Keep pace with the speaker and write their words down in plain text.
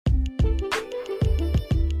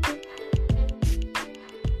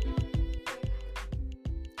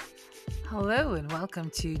Hello and welcome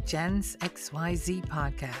to Jen's XYZ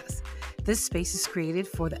podcast. This space is created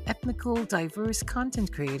for the ethnical, diverse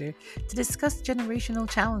content creator to discuss generational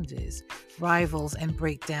challenges, rivals, and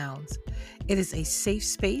breakdowns. It is a safe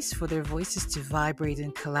space for their voices to vibrate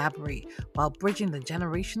and collaborate while bridging the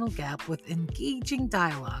generational gap with engaging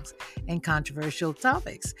dialogues and controversial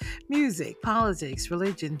topics: music, politics,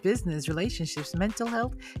 religion, business, relationships, mental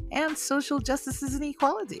health, and social justices and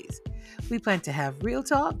equalities. We plan to have real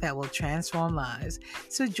talk that will transform lives.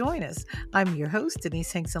 So join us. I'm your host,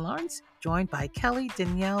 Denise Hinkson Lawrence, joined by Kelly,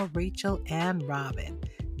 Danielle, Rachel, and Robin.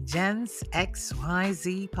 Jen's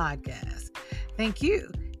XYZ podcast. Thank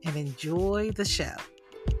you and enjoy the show.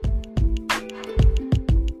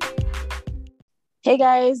 Hey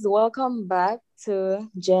guys, welcome back to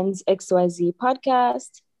Jen's XYZ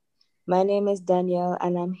podcast. My name is Danielle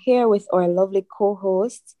and I'm here with our lovely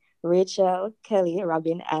co-hosts, Rachel, Kelly,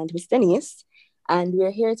 Robin, and Miss Denise. And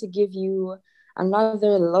we're here to give you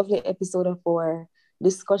another lovely episode of our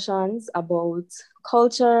discussions about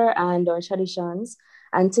culture and our traditions.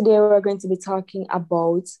 And today we're going to be talking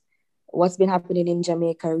about what's been happening in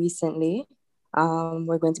Jamaica recently.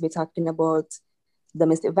 We're going to be talking about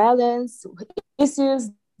domestic violence, issues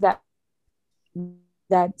that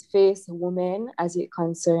face women as it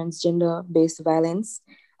concerns gender-based violence,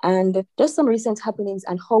 and just some recent happenings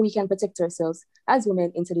and how we can protect ourselves as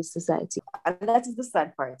women into this society. And that is the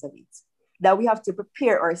sad part of it, that we have to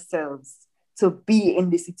prepare ourselves to be in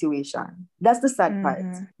this situation. That's the sad part.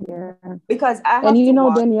 Yeah. Because I have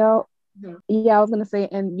Danielle, I was going to say,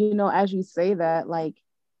 and as you say that, like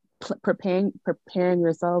preparing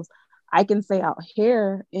yourselves, I can say out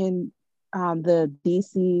here in the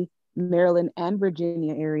DC, Maryland, and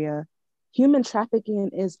Virginia area, human trafficking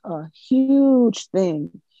is a huge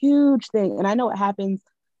thing. And I know it happens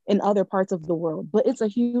in other parts of the world, but it's a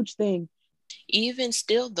huge thing. Even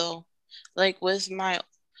still though, like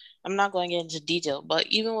I'm not going to get into detail, but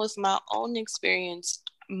even with my own experience,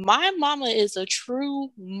 my mama is a true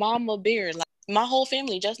mama bear. Like my whole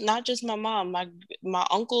family, not just my mom, my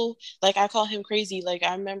uncle, like I call him crazy. Like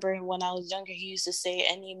I remember when I was younger, he used to say,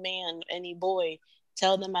 any man, any boy,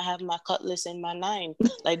 tell them I have my cutlass and my 9.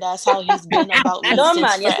 Like that's how he's been about me no, since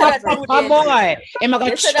man, you forever. my boy. Am I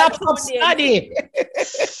gonna chop up study?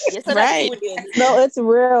 Right. No, it's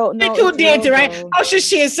real. No, too dirty, right? Though. How should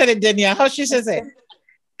she say it, Danielle? How should she say it?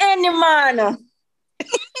 Any man.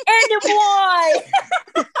 Any boy.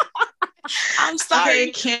 I'm sorry.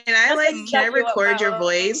 Okay, can I record your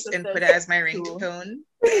voice and put it as my ringtone?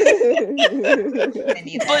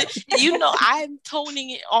 But I'm toning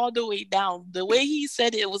it all the way down. The way he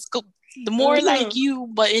said it was the more like you,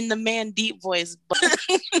 but in the man deep voice. But but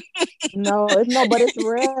it's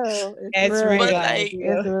real. It's real. But like,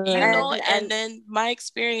 it's real. and then my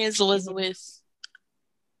experience was with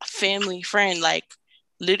a family friend, like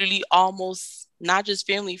literally almost not just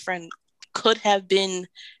family friend, could have been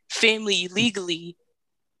family legally.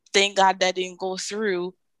 Thank God that didn't go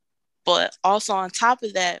through. But also on top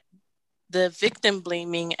of that, the victim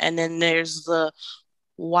blaming, and then there's the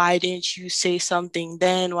why didn't you say something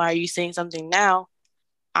then? Why are you saying something now?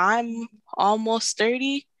 I'm almost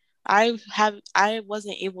 30. I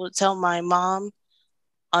wasn't able to tell my mom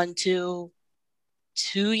until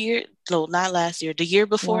 2 years. No, not last year. The year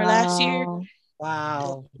before last year.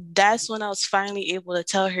 Wow. That's when I was finally able to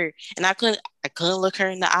tell her, and I couldn't look her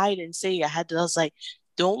in the eye and say. I was like,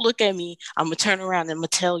 don't look at me. I'm gonna turn around and I'm gonna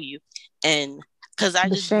tell you, and because I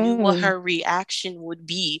just knew what her reaction would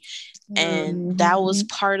be, and that was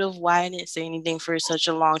part of why I didn't say anything for such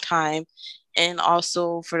a long time, and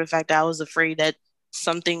also for the fact that I was afraid that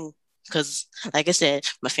something, because like I said,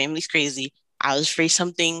 my family's crazy. I was afraid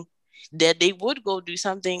something that they would go do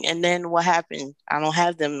something, and then what happened? I don't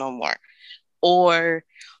have them no more. Or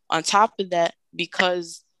on top of that,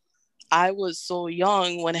 because I was so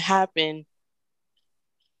young when it happened,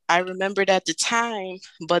 I remembered at the time,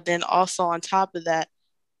 but then also on top of that,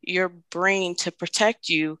 your brain, to protect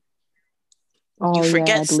you, you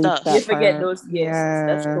forget stuff. You forget those. Yes,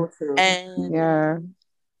 that's so true. And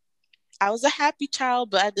I was a happy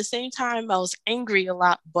child, but at the same time, I was angry a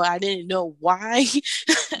lot, but I didn't know why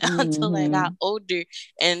until I got older.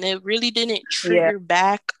 And it really didn't trigger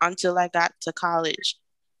back until I got to college,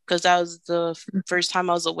 because that was the first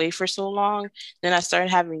time I was away for so long. Then I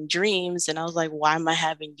started having dreams, and I was like, why am I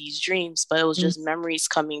having these dreams? But it was just memories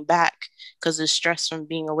coming back because of stress from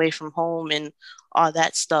being away from home and all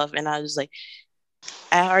that stuff. And I was like,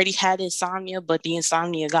 I already had insomnia, but the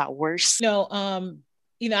insomnia got worse.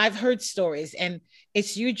 I've heard stories, and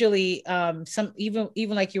it's usually some even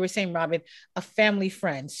like you were saying, Robin, a family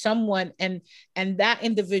friend, someone, and that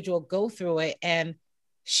individual go through it and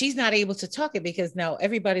she's not able to talk it because now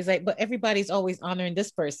everybody's like, but everybody's always honoring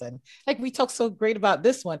this person. Like we talk so great about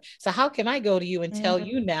this one. So how can I go to you and tell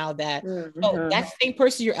you now that, oh, that same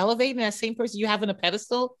person you're elevating, that same person you have on a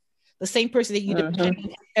pedestal, the same person that you depend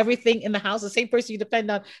on everything in the house, the same person you depend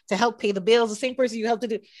on to help pay the bills, the same person you help to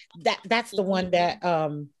do that. That's the one that,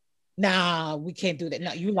 nah, we can't do that.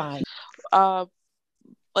 No, you lying. But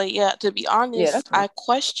yeah, to be honest, I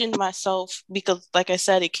questioned myself because, like I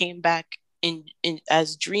said, it came back in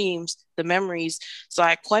as dreams, the memories. So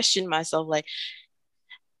I questioned myself, like,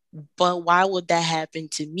 but why would that happen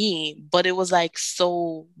to me? But it was like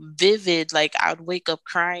so vivid. Like I'd wake up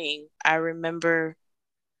crying. I remember,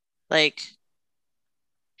 like,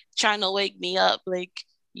 trying to wake me up, like,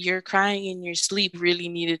 you're crying in your sleep. Really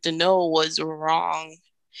needed to know what's wrong.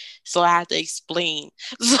 So I had to explain.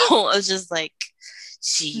 So it's just like,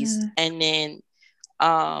 jeez. And then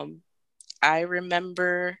I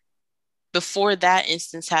remember before that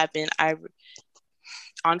instance happened,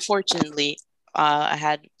 unfortunately I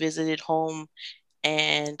had visited home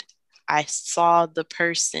and I saw the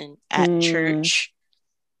person at church.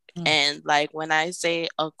 And like when I say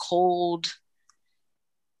a cold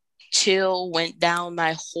chill went down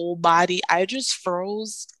my whole body, I just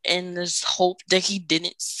froze in this hope that he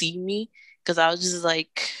didn't see me, because I was just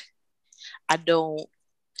like,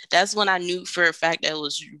 that's when I knew for a fact that it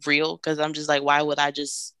was real, because I'm just like, why would I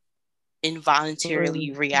just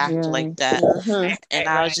involuntarily react like that? And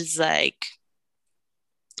I was just like,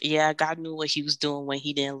 yeah, God knew what he was doing when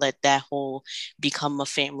he didn't let that whole become a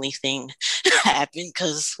family thing happen,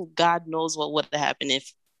 because God knows what would have happened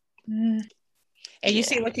if. And you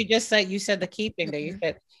see what you just said, you said the key thing there. You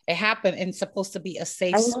said it happened and it's supposed to be a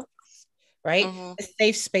safe space, right? A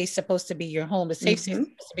safe space supposed to be your home. The safe space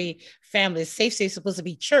supposed to be family. The safe space supposed to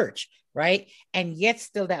be church, right? And yet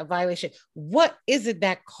still that violation. What is it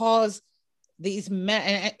that caused these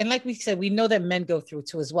men? And like we said, we know that men go through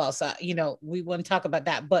too as well. So, you know, we wouldn't talk about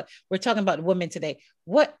that, but we're talking about women today.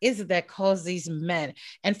 What is it that caused these men?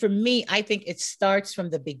 And for me, I think it starts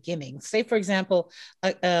from the beginning. Say, for example,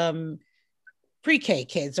 pre-K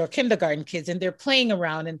kids or kindergarten kids, and they're playing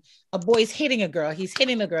around and a boy's hitting a girl, he's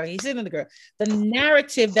hitting the girl, he's hitting the girl. The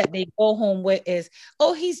narrative that they go home with is,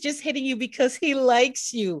 oh, he's just hitting you because he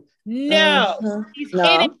likes you. No, he's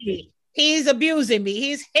hitting me. He's abusing me.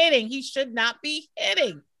 He's hitting. He should not be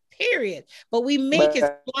hitting, period. But we make it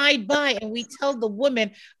slide by and we tell the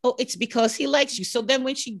woman, oh, it's because he likes you. So then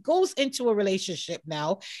when she goes into a relationship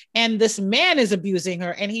now and this man is abusing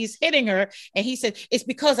her and he's hitting her and he said, it's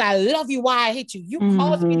because I love you, why I hate you. You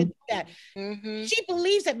caused me to do that. She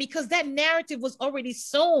believes that because that narrative was already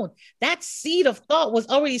sown. That seed of thought was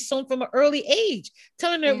already sown from an early age,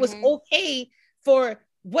 telling her it was okay for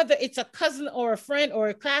whether it's a cousin or a friend or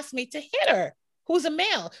a classmate to hit her, who's a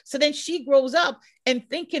male. So then she grows up and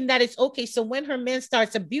thinking that it's okay. So when her man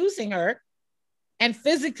starts abusing her and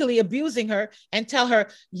physically abusing her and tell her,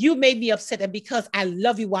 you made me upset and because I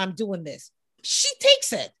love you while I'm doing this, she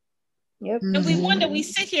takes it. And we wonder, we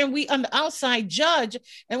sit here and we on the outside judge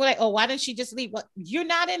and we're like, oh, why didn't she just leave? Well, you're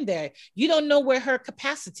not in there. You don't know where her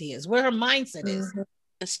capacity is, where her mindset is.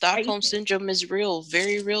 The Stockholm syndrome is real,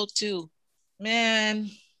 very real too.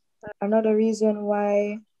 Man. Another reason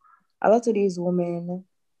why a lot of these women,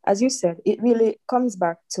 as you said, it really comes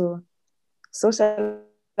back to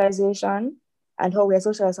socialization and how we are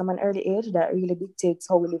socialized from an early age that really dictates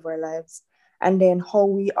how we live our lives. And then how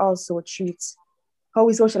we also how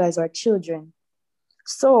we socialize our children.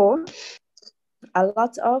 So a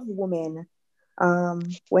lot of women,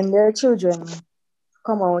 when their children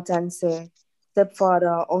come out and say,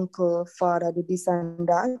 stepfather, uncle, father, do this and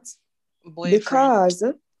that,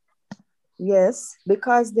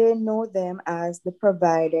 because they know them as the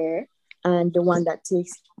provider and the one that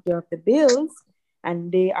takes care of the bills,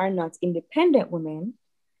 and they are not independent women,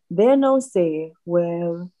 they now say,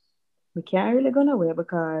 well, we can't really go nowhere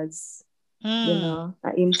because, you know,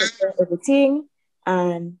 I aim to care everything,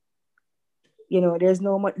 and, you know, there's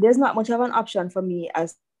not much of an option for me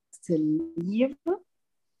as to leave.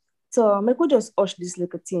 So I could just hush this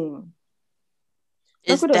little thing.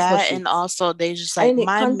 Is that, and also they just like,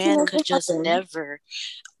 my man could just never.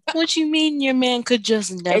 What you mean your man could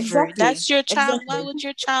just never? Exactly. That's your child. Why would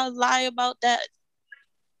your child lie about that?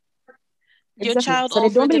 Your child so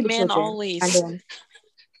over the man always.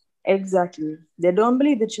 Exactly. They don't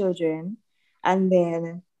believe the children, and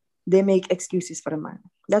then they make excuses for the man.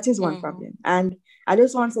 That is one problem. And I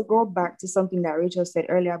just want to go back to something that Rachel said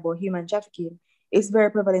earlier about human trafficking. It's very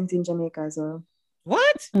prevalent in Jamaica as well.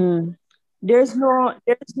 What? There is no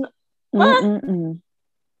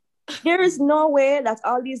way that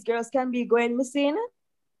all these girls can be going missing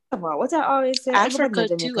What I always say, everybody Africa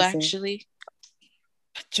in too, Jamaica say. actually.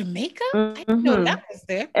 Jamaica? I didn't know Mm-hmm. that was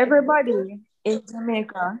there. Everybody in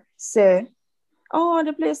Jamaica say, oh,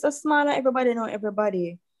 the place is small and everybody know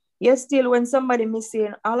everybody. Yet still, when somebody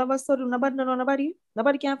missing, all of a sudden, nobody know nobody.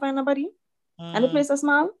 Nobody can find nobody. And the place is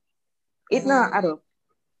small. It not add up.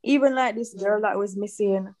 Even like this girl that was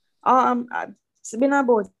missing, it's been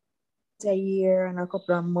about a year and a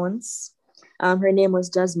couple of months. Her name was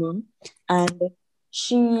Jasmine, and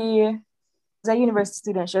she was a university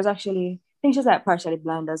student. She was actually, I think she was like partially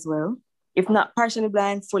blind as well. If not partially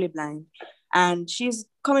blind, fully blind. And she's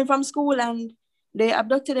coming from school and they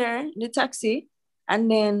abducted her in the taxi, and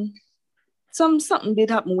then something did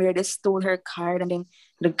happen where they stole her card, and then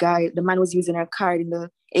the man was using her card in the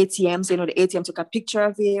ATM, so the ATM took a picture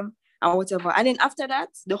of him and whatever. And then after that,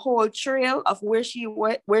 the whole trail of where she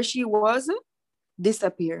was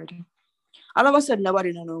disappeared. All of a sudden,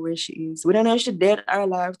 nobody don't know where she is. We don't know if she's dead or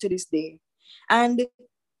alive to this day. And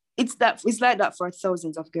it's like that for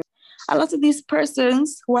thousands of girls. A lot of these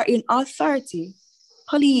persons who are in authority,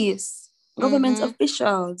 police, government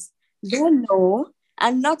officials, they know,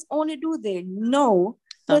 and not only do they know,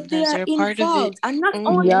 but they are involved. And not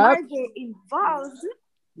only are they involved,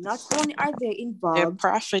 they're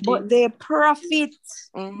profiting. but they profit.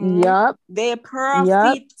 They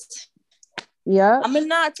profit. I mean,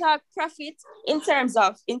 not talk profit in terms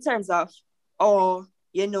of, oh,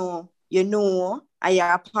 you know, I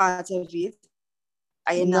am part of it.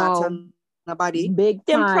 I am not nobody. Big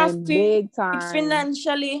time.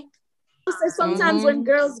 Financially. So sometimes when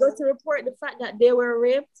girls go to report the fact that they were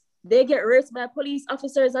raped, they get raped by police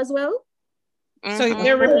officers as well. So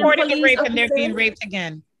they're reporting a rape and they're being raped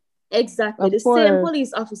again. Exactly. The same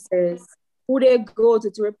police officers who they go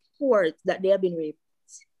to report that they have been raped,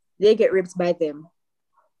 they get raped by them.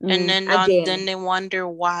 And then they wonder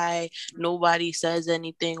why nobody says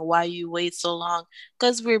anything, why you wait so long,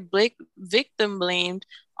 because we're victim blamed.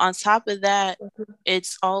 On top of that,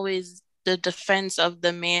 it's always the defense of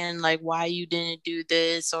the man, like why you didn't do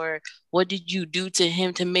this, or what did you do to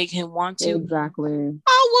him to make him want to? Exactly.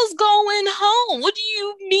 I was going home. What do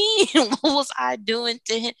you mean? What was I doing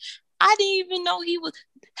to him? I didn't even know he was.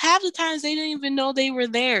 Half the times they didn't even know they were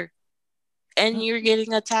there. And you're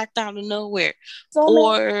getting attacked out of nowhere.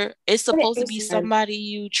 Or it's supposed to be somebody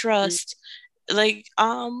you trust. Like,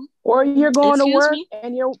 or you're going to work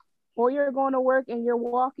and you're going to work and you're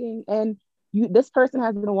walking and this person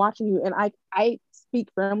has been watching you. And I speak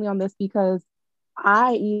firmly on this because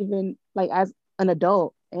I even, like, as an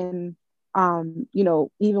adult, and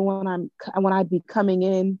even when I'd be coming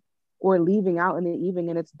in or leaving out in the evening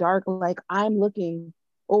and it's dark, like, I'm looking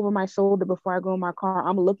over my shoulder before I go in my car.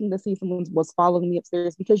 I'm looking to see if someone was following me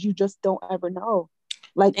upstairs, because you just don't ever know.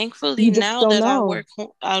 Like, thankfully now that I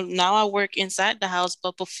work inside the house,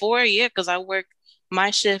 but before, because my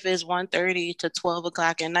shift is 1:30 to 12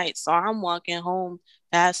 o'clock at night, so I'm walking home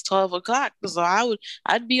past 12 o'clock. So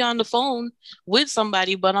I'd be on the phone with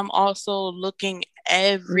somebody, but I'm also looking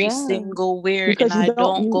every single where, because and I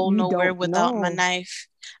don't go nowhere without my knife.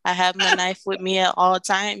 I have my knife with me at all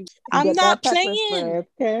times. I'm not playing.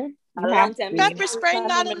 Pepper spray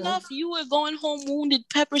not enough. You were going home wounded.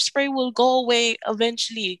 Pepper spray will go away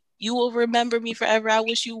eventually. You will remember me forever. I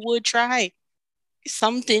wish you would try.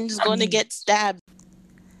 Something's going to get stabbed.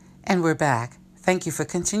 And we're back. Thank you for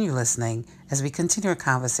continuing listening as we continue our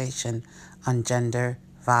conversation on gender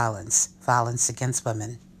violence against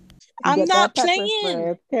women. I'm not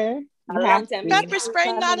playing. Pepper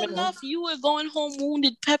spray not enough. You were going home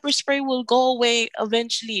wounded. Pepper spray will go away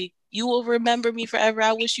eventually. You will remember me forever.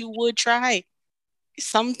 I wish you would try.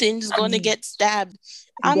 Something's going to get stabbed.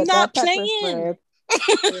 I'm not playing.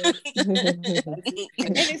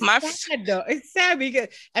 It's sad though. It's sad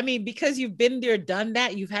because you've been there, done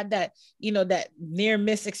that. You've had that, that near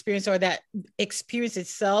miss experience, or that experience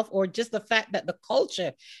itself, or just the fact that the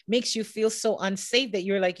culture makes you feel so unsafe that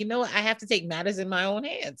you're like, I have to take matters in my own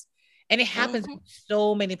hands. And it happens in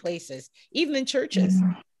so many places, even in churches.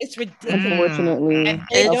 It's ridiculous. Unfortunately. And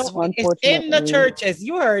it's in the churches.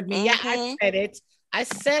 You heard me. Yeah, I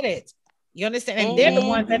said it. You understand? And they're the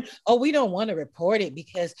ones that, we don't want to report it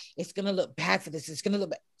because it's going to look bad for this. It's going to look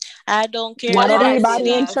bad. I don't care. Not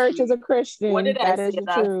everybody in church is a Christian. What did I say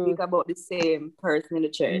last week about the same person in the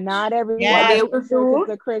church? Not everybody in church is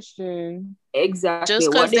a Christian. Exactly.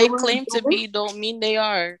 Just because they claim to be don't mean they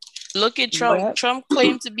are. Look at Trump. Yep. Trump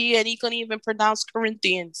claimed to be, and he couldn't even pronounce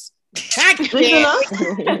Corinthians. But I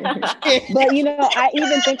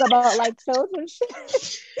even think about like children.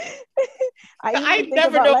 I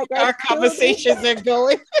never know where our conversations are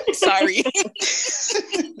going. Sorry.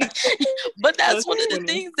 But that's one of the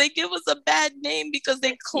things. They give us a bad name because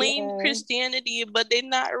they claim Christianity, but they're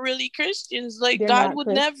not really Christians. Like, they're God would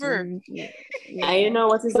never. Yeah. And you know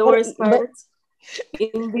what is the worst part?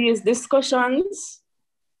 In these discussions,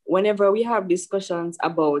 whenever we have discussions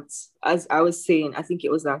about, as I was saying, I think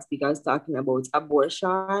it was last week, I was talking about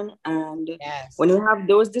abortion. And when we have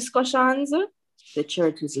those discussions, the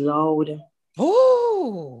church is loud.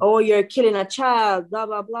 Oh, you're killing a child, blah,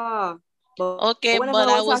 blah, blah. But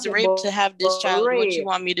I was raped to have this child. Rape, what you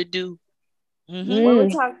want me to do? Mm-hmm. When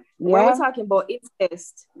we're talking about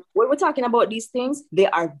incest, when we're talking about these things, they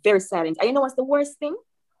are very silent. And you know what's the worst thing?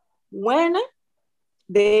 When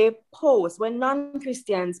they post, when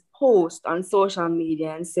non-Christians post on social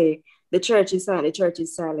media and say, the church is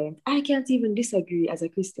silent, I can't even disagree as a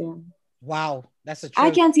Christian. Wow, that's a truth.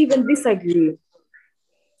 I can't even disagree.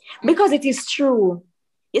 Because it is true.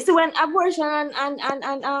 You see, when abortion and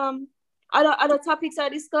other topics are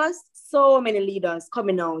discussed, so many leaders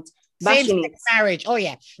coming out bashing it. Marriage. Oh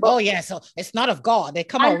yeah. So it's not of God. They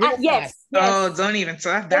come out real fast. Oh, don't even. So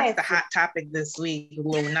that's the hot topic this week.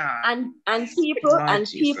 And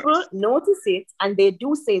people notice it, and they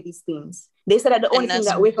do say these things. They say that the only thing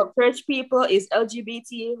that wake up church people is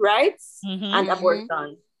LGBT rights and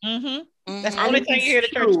abortion. That's the only time you hear the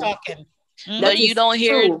church talking. But you don't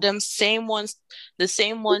hear the same ones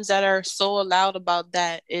that are so loud about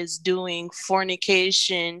that is doing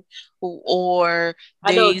fornication, or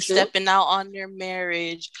they stepping out on their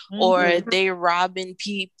marriage, or they robbing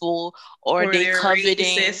people, or they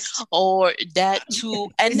coveting, racist. Or that too.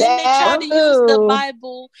 And then they try to use the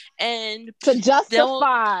Bible and to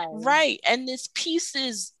justify. Right. And this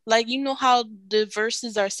pieces, like, you know how the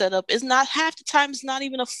verses are set up. It's not half the time, it's not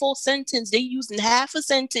even a full sentence. They're using half a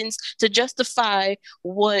sentence to justify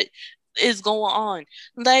what is going on.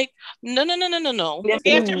 Like, no. You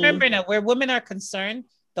have to remember now, where women are concerned,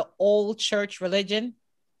 the old church religion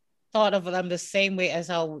thought of them the same way as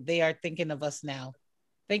how they are thinking of us now.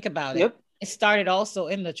 Think about it. It started also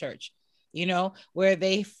in the church, where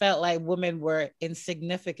they felt like women were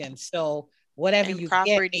insignificant. So whatever you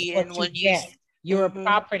get is what you get. You're a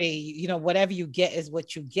property, whatever you get is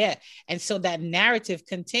what you get. And so that narrative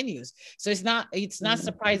continues. So it's not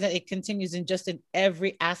surprising that it continues in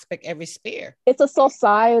every aspect, every sphere. It's a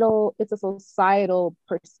societal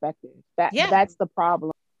perspective. That's the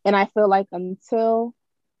problem. And I feel like until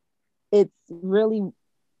it's really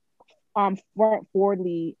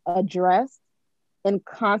forwardly addressed and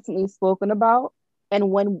constantly spoken about, and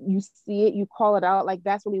when you see it, you call it out, like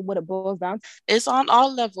that's really what it boils down to. It's on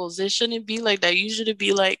all levels. It shouldn't be like that. You should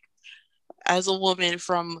be like, as a woman,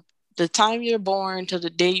 from the time you're born to the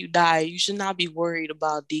day you die, you should not be worried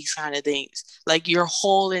about these kind of things. Like your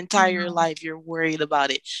whole entire life, you're worried about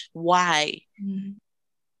it. Why?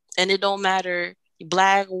 And it don't matter.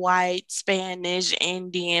 Black, white, Spanish,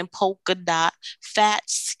 Indian, polka dot, fat,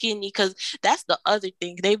 skinny, because that's the other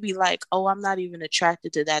thing. They be like, oh, I'm not even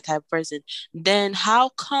attracted to that type of person. Then how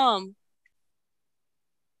come?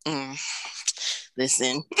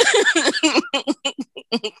 Listen.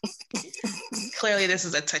 Clearly, this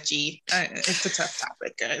is a touchy, it's a tough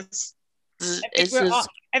topic, guys.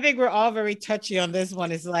 I think we're all very touchy on this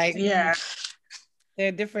one. It's like, there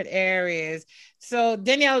are different areas. So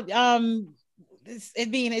Danielle,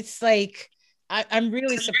 it's like I'm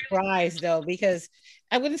really surprised though, because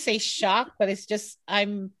I wouldn't say shocked, but it's just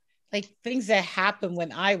I'm like things that happened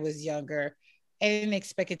when I was younger. I didn't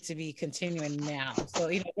expect it to be continuing now. So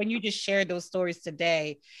when you just shared those stories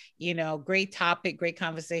today, great topic, great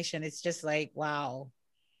conversation. It's just like, wow.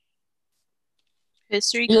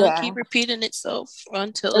 History gonna keep repeating itself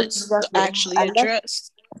until it's actually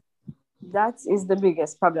addressed. That is the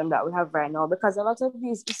biggest problem that we have right now, because a lot of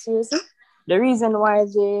these issues, the reason why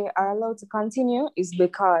they are allowed to continue is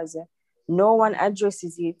because no one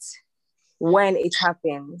addresses it when it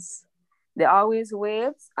happens. They always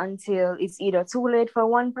wait until it's either too late for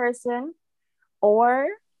one person, or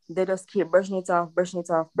they just keep brushing it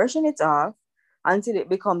off until it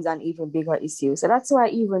becomes an even bigger issue. So that's why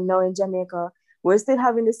even now in Jamaica, we're still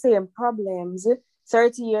having the same problems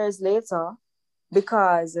 30 years later,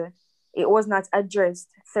 because it was not addressed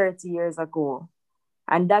 30 years ago.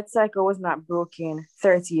 And that cycle was not broken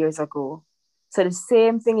 30 years ago. So the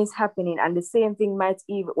same thing is happening, and the same thing might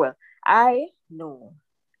even, I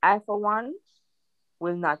for one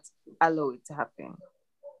will not allow it to happen.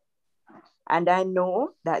 And I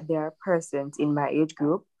know that there are persons in my age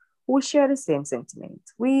group who share the same sentiment.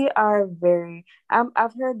 We are very,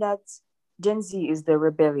 I've heard that Gen Z is the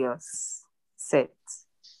rebellious set.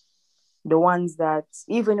 The ones that,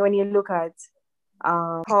 even when you look at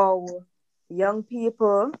how young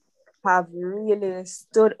people have really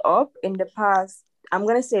stood up in the past, I'm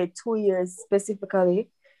going to say 2 years specifically,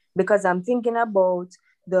 because I'm thinking about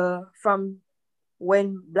from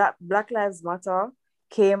when Black Lives Matter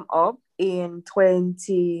came up in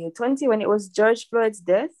 2020 when it was George Floyd's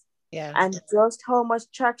death. Yeah. And just how much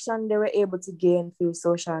traction they were able to gain through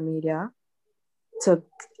social media to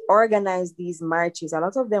organize these marches. A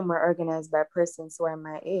lot of them were organized by persons who are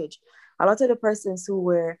my age. A lot of the persons who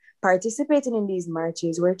were participating in these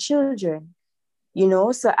marches were children,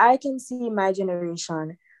 so I can see my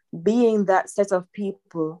generation being that set of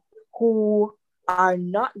people who are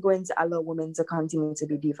not going to allow women to continue to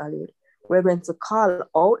be devalued. We're going to call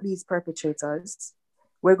out these perpetrators.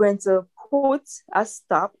 We're going to put a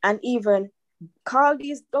stop and even call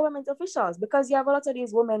these government officials, because you have a lot of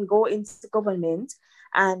these women go into government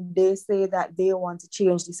and they say that they want to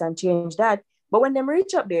change this and change that. But when they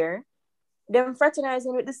reach up there, they're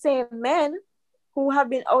fraternizing with the same men who have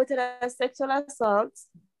been outed as sexual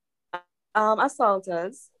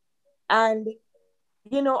assaulters, and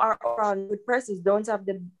are around with persons don't have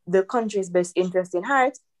the country's best interest in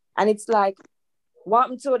heart. And it's like, what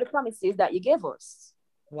happened to the promises that you gave us?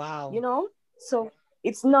 Wow. So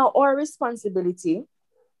it's now our responsibility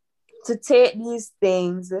to take these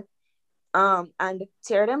things and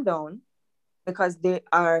tear them down, because they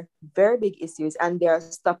are very big issues and they are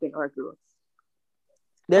stopping our growth.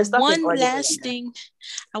 They're stopping one last thing,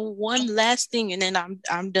 and then I'm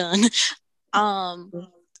done.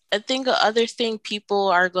 I think the other thing people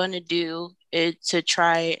are going to do is to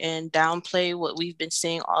try and downplay what we've been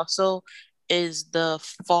saying also is the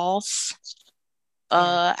false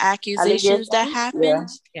accusations that happen.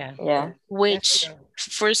 Yeah. Which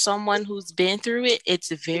for someone who's been through it, it's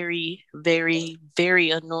very, very,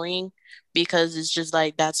 very annoying, because it's just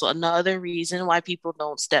like that's another reason why people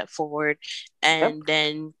don't step forward, and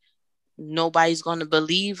then nobody's going to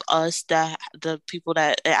believe us, that the people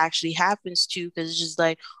that it actually happens to, because it's just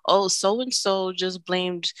like, oh, so and so just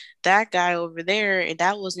blamed that guy over there and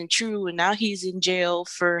that wasn't true, and now he's in jail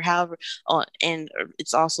for however. And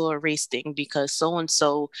it's also a race thing, because so and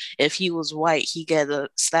so, if he was white, he get a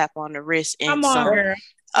slap on the wrist. And Come on,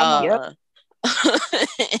 girl.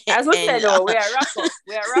 As we said, though, we are wrap up.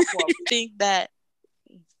 I think that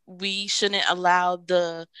we shouldn't allow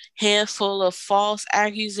the handful of false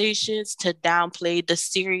accusations to downplay the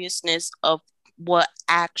seriousness of what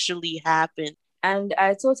actually happened. And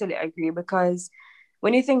I totally agree, because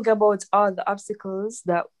when you think about all the obstacles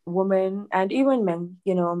that women and even men,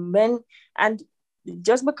 and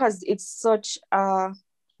just because it's such a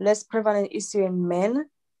less prevalent issue in men,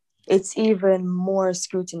 it's even more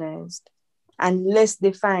scrutinized and less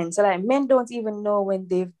defined. So like men don't even know when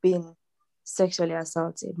they've been sexually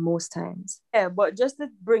assaulted most times. Yeah, but just to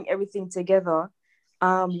bring everything together,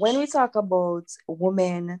 when we talk about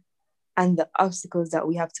women and the obstacles that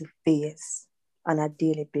we have to face on a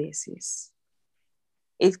daily basis,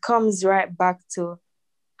 it comes right back to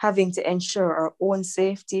having to ensure our own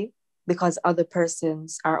safety because other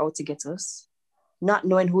persons are out to get us, not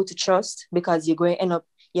knowing who to trust because you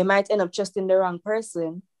might end up trusting the wrong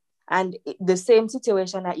person. And the same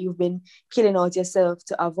situation that you've been killing out yourself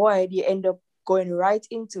to avoid, you end up going right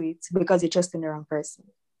into it because you're trusting the wrong person.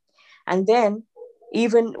 And then,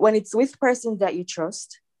 even when it's with persons that you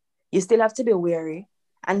trust, you still have to be wary.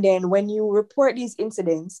 And then when you report these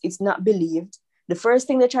incidents, it's not believed. The first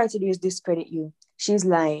thing they try to do is discredit you. She's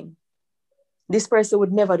lying. This person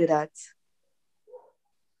would never do that.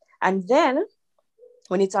 And then,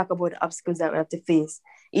 when you talk about the obstacles that we have to face,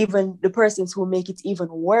 even the persons who make it even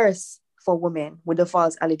worse for women with the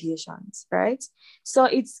false allegations, right? So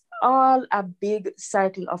it's all a big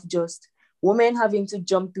cycle of just women having to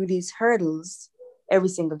jump through these hurdles every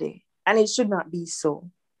single day. And it should not be so.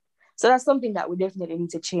 So that's something that we definitely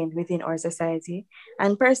need to change within our society.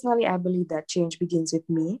 And personally, I believe that change begins with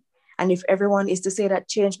me. And if everyone is to say that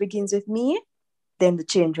change begins with me, then the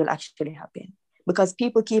change will actually happen. Because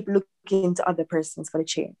people keep looking to other persons for the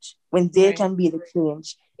change when they can be the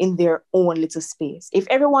change in their own little space. If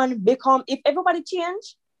everybody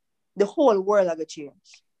change, the whole world will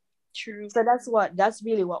change. True. So that's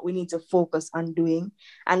really what we need to focus on doing.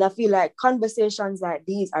 And I feel like conversations like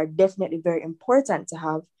these are definitely very important to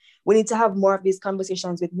have. We need to have more of these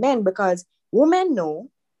conversations with men, because women know,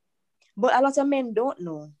 but a lot of men don't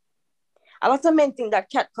know. A lot of men think that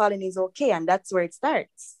catcalling is okay, and that's where it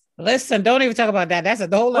starts. Listen, don't even talk about that. That's a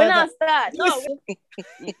whole other... We're not start. No.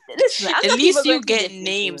 Listen, at least you get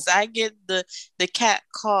names. I get the cat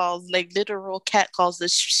calls, like literal cat calls, the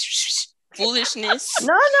foolishness.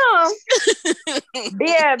 No.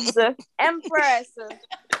 Babes, Empress.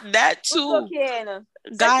 That too.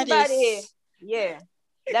 Goddess. Yeah.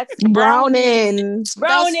 That's Browning. That's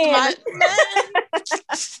Browning. Browning.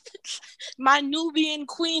 That's my Nubian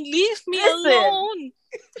queen. Leave me alone.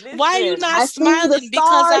 Why are you not I smiling?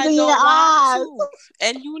 Because I don't eyes. want to.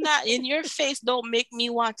 And you not in your face don't make me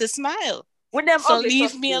want to smile. With them So ugly leave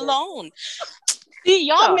stuff me too. alone. See,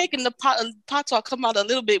 y'all making the pot talk come out a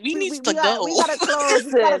little bit. We need to go. We gotta close.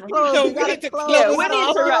 We gotta close. No, We gotta need to close. Yeah, close we need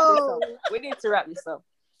now. to wrap this up. We need to wrap this up.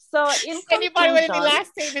 So in Anybody with any conclusion,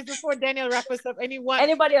 last statements before Daniel wrap us up?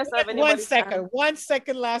 anybody else have anybody? 1 second. 1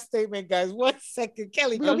 second last statement, guys. 1 second.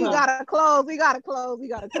 Kelly, We gotta close. We gotta close. We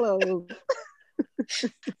gotta close.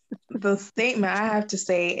 The statement I have to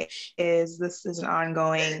say is this is an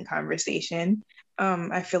ongoing conversation.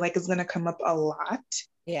 I feel like it's going to come up a lot.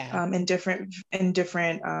 Yeah. In different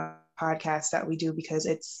podcasts that we do, because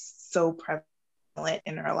it's so prevalent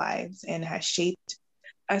in our lives and has shaped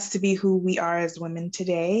us to be who we are as women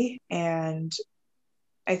today. And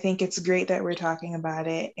I think it's great that we're talking about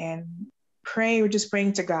it, and we're just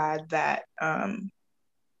praying to God that the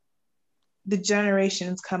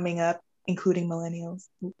generations coming up, including millennials,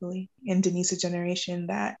 hopefully, and Denise's generation,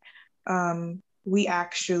 that we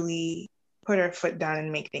actually put our foot down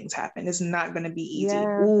and make things happen. It's not going to be easy.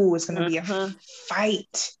 Yeah. Ooh, it's going to be a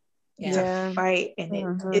fight. It's a fight,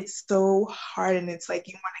 and it's so hard, and it's like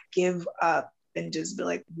you want to give up and just be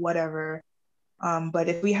like, whatever. But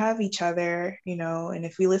if we have each other, and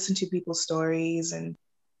if we listen to people's stories, and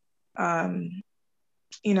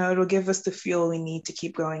it'll give us the fuel we need to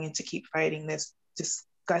keep going and to keep fighting this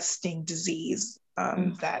disgusting disease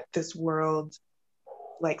that this world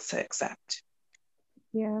likes to accept.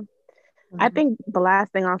 Yeah. I think the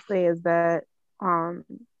last thing I'll say is that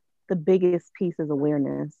the biggest piece is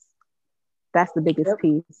awareness. That's the biggest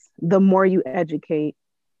piece. The more you educate,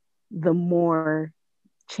 the more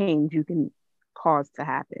change you can cause to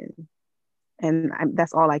happen. And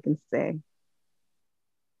that's all I can say.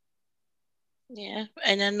 Yeah,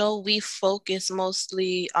 and I know we focus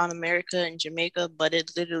mostly on America and Jamaica, but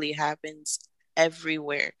it literally happens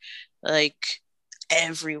everywhere. Like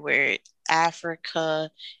everywhere.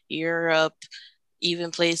 Africa, Europe,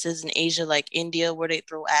 even places in Asia like India where they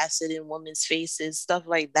throw acid in women's faces. Stuff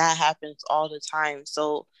like that happens all the time.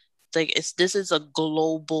 So like this is a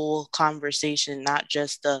global conversation, not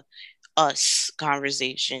just a us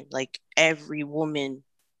conversation. Like every woman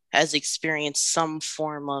has experienced some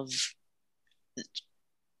form of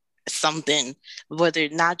something, whether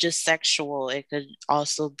not just sexual, it could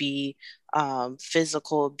also be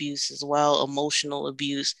physical abuse as well, emotional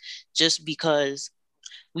abuse, just because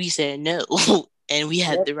we said no and we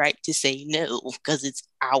had the right to say no because it's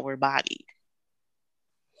our body.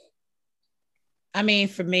 I mean,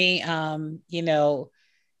 for me, I'm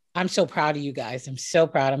so proud of you guys. I'm so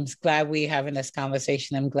proud. I'm glad we're having this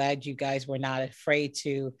conversation. I'm glad you guys were not afraid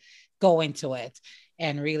to go into it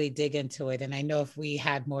and really dig into it. And I know if we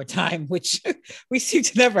had more time, which we seem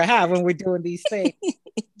to never have when we're doing these things,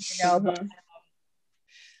 but,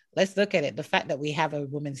 let's look at it. The fact that we have a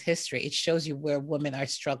women's history, it shows you where women are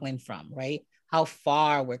struggling from, right? How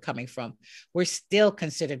far we're coming from. We're still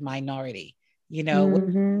considered minority,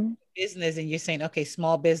 business, and you're saying, okay,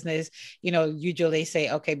 small business, usually say,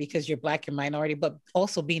 okay, because you're Black, you're minority, but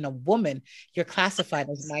also being a woman, you're classified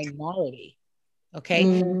as minority.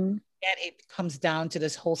 Okay. And it comes down to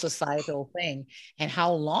this whole societal thing. And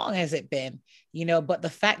how long has it been? But the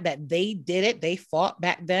fact that they did it, they fought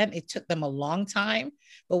back then, it took them a long time,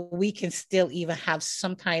 but we can still even have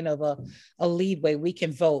some kind of a leadway. We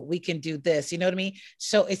can vote, we can do this, you know what I mean?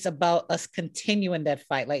 So it's about us continuing that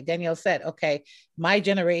fight. Like Danielle said, okay, my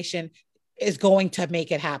generation is going to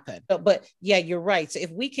make it happen. But yeah, you're right. So if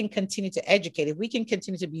we can continue to educate, if we can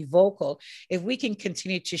continue to be vocal, if we can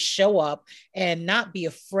continue to show up and not be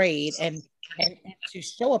afraid and to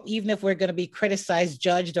show up, even if we're going to be criticized,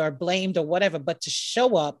 judged, or blamed or whatever, but to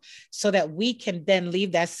show up so that we can then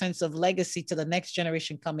leave that sense of legacy to the next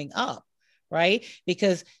generation coming up. Right?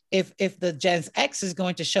 Because if the Gen X is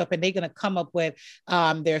going to show up and they're going to come up with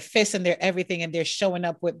their fists and their everything, and they're showing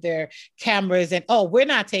up with their cameras and, oh, we're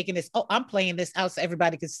not taking this. Oh, I'm playing this out so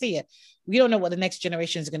everybody can see it. We don't know what the next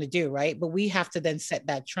generation is going to do, right? But we have to then set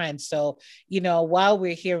that trend. So, while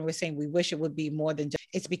we're here and we're saying we wish it would be more than just,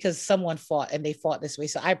 it's because someone fought and they fought this way.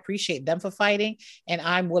 So I appreciate them for fighting, and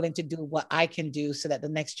I'm willing to do what I can do so that the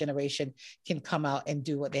next generation can come out and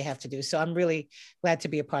do what they have to do. So I'm really glad to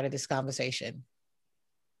be a part of this conversation.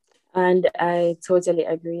 And I totally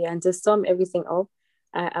agree. And to sum everything up,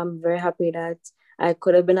 I am very happy that I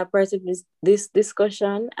could have been a part of this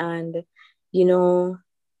discussion. And,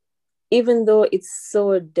 even though it's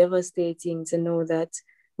so devastating to know that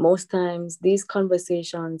most times these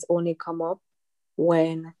conversations only come up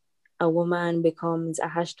when a woman becomes a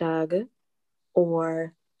hashtag,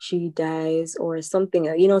 or she dies, or something,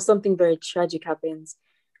 something very tragic happens,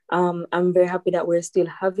 I'm very happy that we're still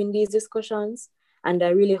having these discussions. And I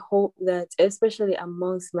really hope that, especially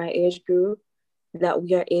amongst my age group, that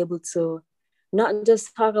we are able to not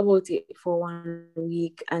just talk about it for 1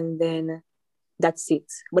 week and then that's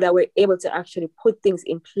it, but that we're able to actually put things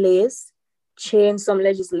in place, change some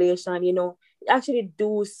legislation, actually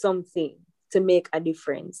do something to make a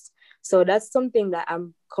difference. So that's something that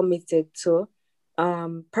I'm committed to.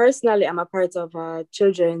 Personally, I'm a part of a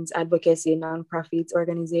children's advocacy nonprofit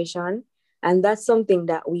organization, and that's something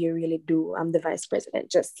that we really do. I'm the vice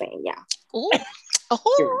president. Just saying, yeah. Ooh.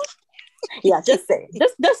 Oh. Yeah, just saying.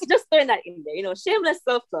 Just throwing that in there. Shameless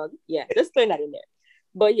self plug. Yeah, just throwing that in there.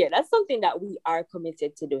 But yeah, that's something that we are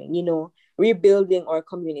committed to doing. Rebuilding our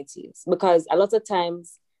communities, because a lot of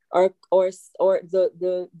times or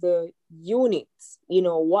the units,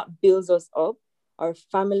 what builds us up, our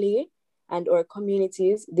family and our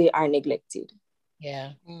communities, they are neglected.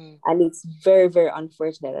 Yeah. And it's very, very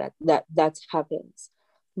unfortunate that happens.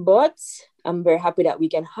 But I'm very happy that we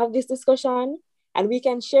can have this discussion and we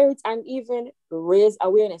can share it and even raise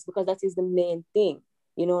awareness, because that is the main thing,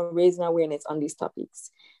 raising awareness on these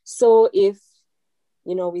topics. So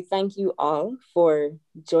we thank you all for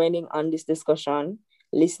joining on this discussion,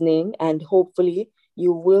 listening, and hopefully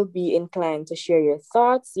you will be inclined to share your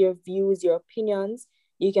thoughts, your views, your opinions.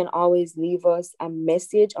 You can always leave us a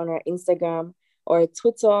message on our Instagram or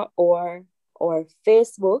Twitter or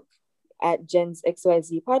Facebook at Gens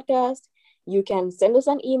XYZ Podcast. You can send us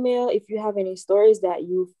an email if you have any stories that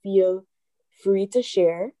you feel free to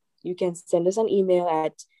share. You can send us an email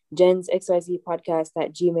at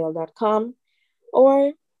gensxyzpodcast@gmail.com,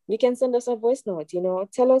 or you can send us a voice note. You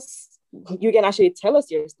can actually tell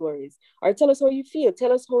us your stories or tell us how you feel.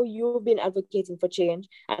 Tell us how you've been advocating for change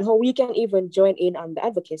and how we can even join in on the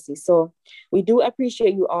advocacy. So we do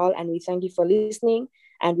appreciate you all, and we thank you for listening.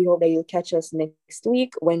 And we hope that you'll catch us next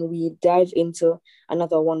week when we dive into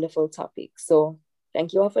another wonderful topic. So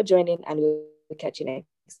thank you all for joining, and we'll catch you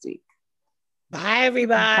next week. Bye,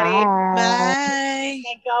 everybody. Bye. Bye.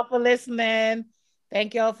 Thank y'all for listening.